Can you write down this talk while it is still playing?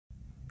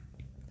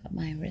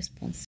My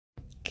response.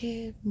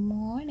 Good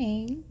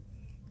morning.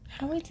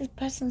 How is this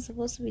person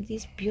supposed to be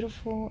this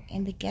beautiful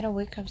and they gotta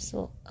wake up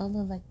so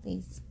early like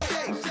this?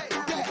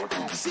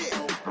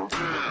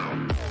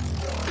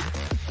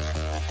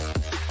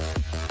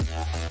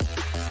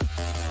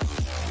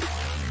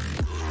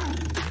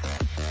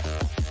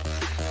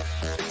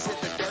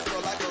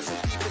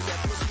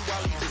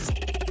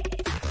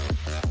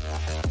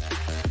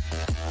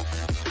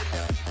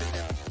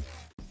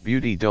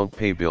 Beauty don't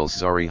pay bills.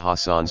 Zari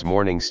Hassan's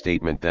morning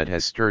statement that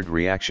has stirred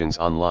reactions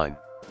online.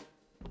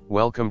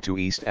 Welcome to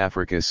East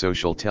Africa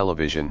Social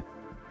Television,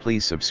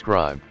 please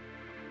subscribe.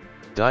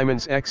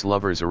 Diamond's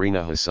ex-lover Zari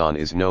Hassan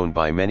is known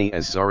by many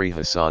as Zari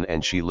Hassan,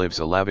 and she lives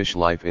a lavish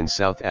life in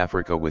South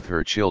Africa with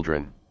her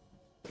children.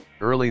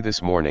 Early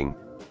this morning,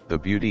 the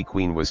beauty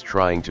queen was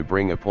trying to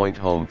bring a point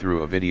home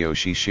through a video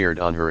she shared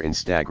on her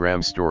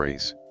Instagram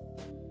stories.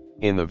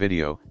 In the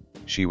video,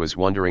 she was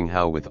wondering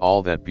how with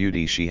all that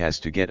beauty she has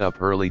to get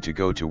up early to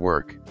go to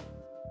work.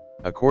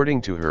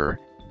 According to her,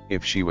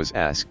 if she was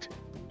asked,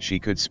 she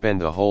could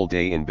spend the whole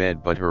day in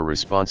bed, but her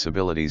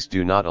responsibilities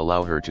do not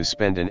allow her to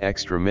spend an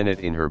extra minute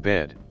in her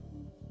bed.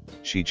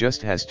 She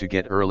just has to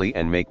get early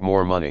and make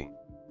more money.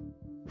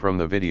 From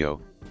the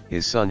video,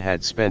 his son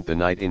had spent the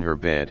night in her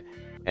bed,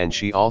 and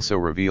she also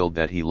revealed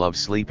that he loves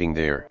sleeping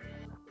there.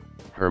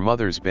 Her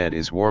mother's bed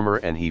is warmer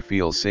and he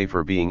feels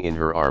safer being in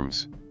her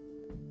arms.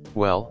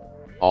 Well,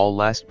 all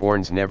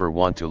lastborns never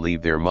want to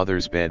leave their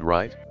mother's bed,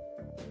 right?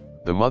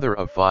 The mother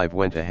of 5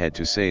 went ahead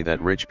to say that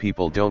rich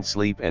people don't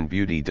sleep and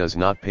beauty does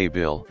not pay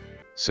bill,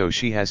 so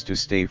she has to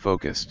stay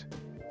focused.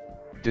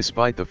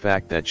 Despite the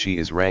fact that she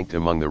is ranked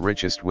among the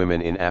richest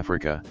women in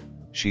Africa,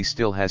 she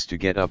still has to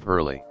get up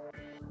early.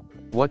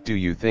 What do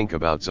you think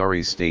about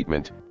Zari's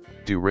statement?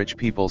 Do rich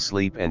people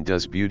sleep and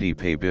does beauty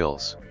pay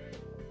bills?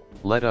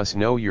 Let us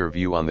know your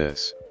view on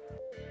this.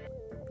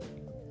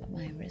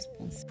 My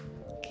response.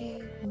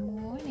 Good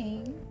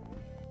morning.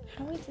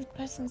 How is this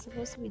person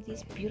supposed to be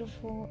this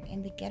beautiful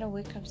and they gotta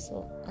wake up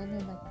so early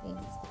like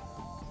this?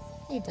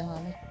 Hey,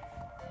 darling.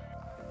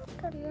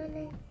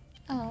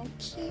 Oh,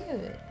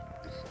 cute.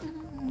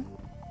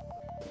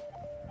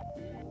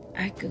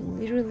 I could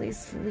literally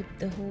sleep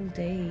the whole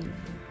day.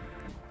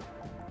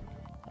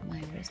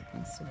 My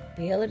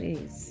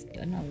responsibilities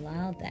don't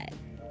allow that.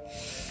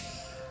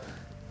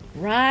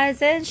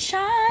 Rise and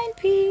shine,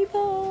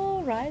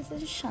 people. Rise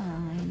and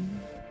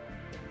shine.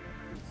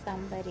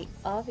 Somebody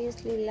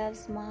obviously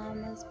loves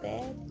mama's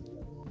bed.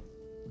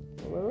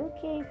 Look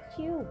at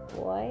you,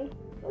 boy.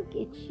 Look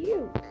at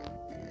you.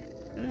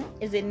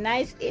 Is it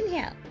nice in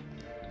here?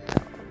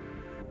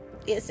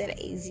 Yes, it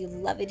is. You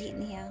love it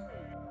in here.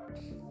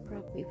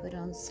 Broke people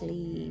don't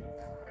sleep.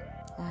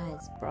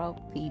 Guys, broke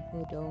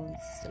people don't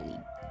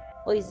sleep.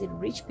 Or is it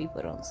rich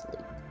people don't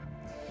sleep?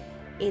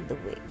 Either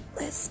way,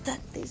 let's start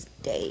this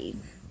day.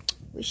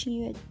 Wishing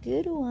you a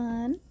good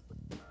one.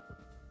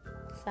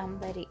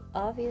 Somebody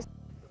obvious.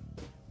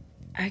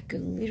 I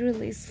could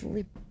literally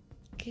sleep.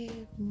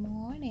 Good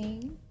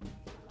morning.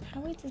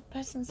 How is this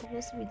person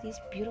supposed to be this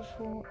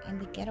beautiful and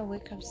they gotta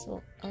wake up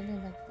so early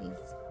like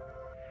this?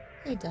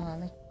 Hey,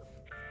 darling.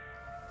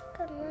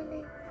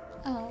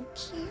 Oh,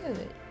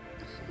 cute.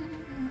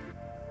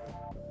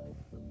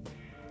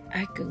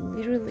 I could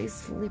literally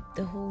sleep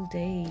the whole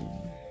day.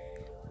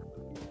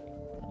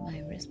 But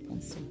my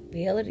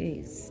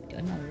responsibilities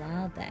don't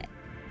allow that.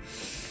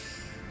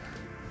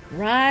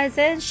 Rise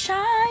and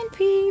shine,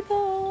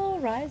 people.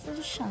 Rise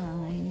and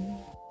shine.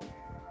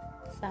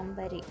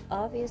 Somebody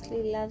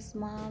obviously loves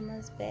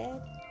mama's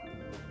bed.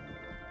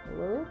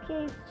 Look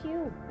at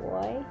you,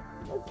 boy.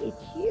 Look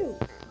at you.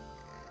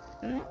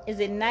 Is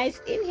it nice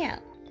in here?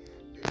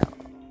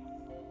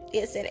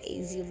 Yes, it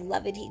is. You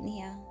love it in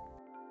here.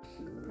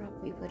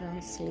 Broke people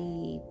don't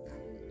sleep.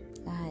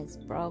 Guys,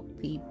 broke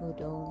people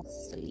don't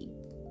sleep.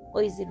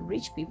 Or is it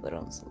rich people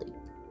don't sleep?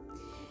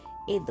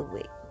 Either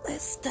way,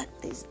 let's start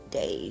this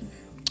day.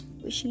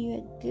 Wishing you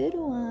a good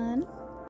one.